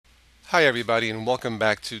Hi everybody and welcome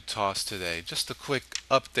back to TOS Today. Just a quick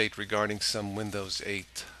update regarding some Windows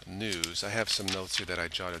 8 news. I have some notes here that I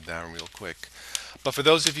jotted down real quick. But for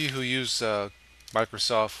those of you who use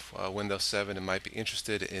Microsoft Windows 7 and might be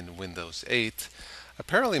interested in Windows 8,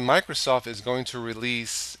 apparently Microsoft is going to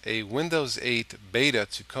release a Windows 8 beta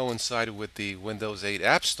to coincide with the Windows 8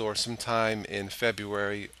 App Store sometime in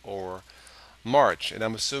February or March, and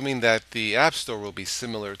I'm assuming that the App Store will be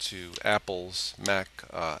similar to Apple's Mac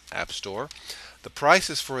App Store. The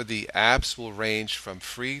prices for the apps will range from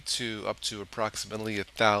free to up to approximately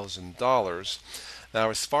 $1,000.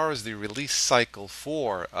 Now, as far as the release cycle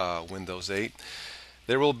for Windows 8,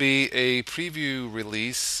 there will be a preview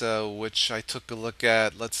release, which I took a look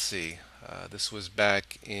at. Let's see. This was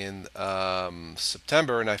back in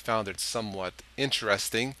September, and I found it somewhat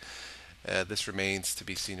interesting. This remains to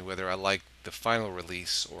be seen whether I like the final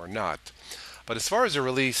release or not. But as far as the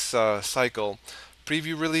release cycle,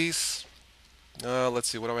 preview release, let's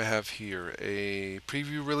see, what do I have here? A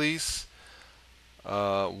preview release,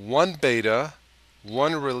 one beta,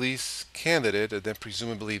 one release candidate, and then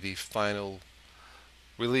presumably the final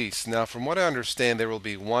release. Now, from what I understand, there will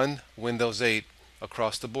be one Windows 8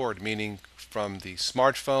 across the board, meaning from the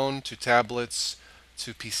smartphone to tablets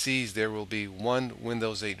to PCs, there will be one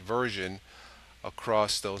Windows 8 version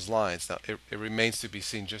across those lines. Now, it remains to be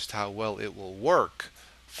seen just how well it will work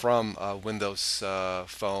from Windows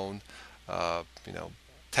Phone, you know,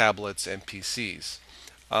 tablets and PCs.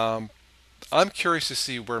 Um, I'm curious to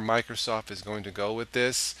see where Microsoft is going to go with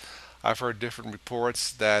this. I've heard different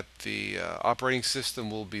reports that the operating system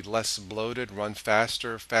will be less bloated, run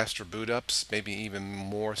faster, faster boot ups, maybe even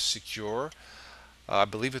more secure. I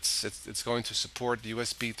believe it's going to support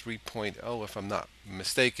USB 3.0 if I'm not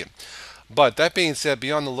mistaken. But that being said,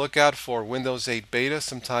 be on the lookout for Windows 8 beta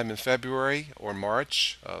sometime in February or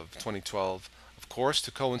March of 2012, of course,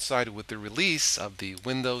 to coincide with the release of the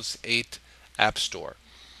Windows 8 App Store.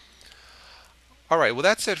 All right, well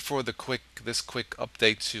that's it for this quick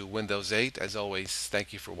update to Windows 8. As always,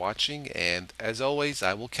 thank you for watching, and as always,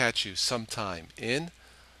 I will catch you sometime in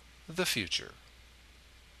the future.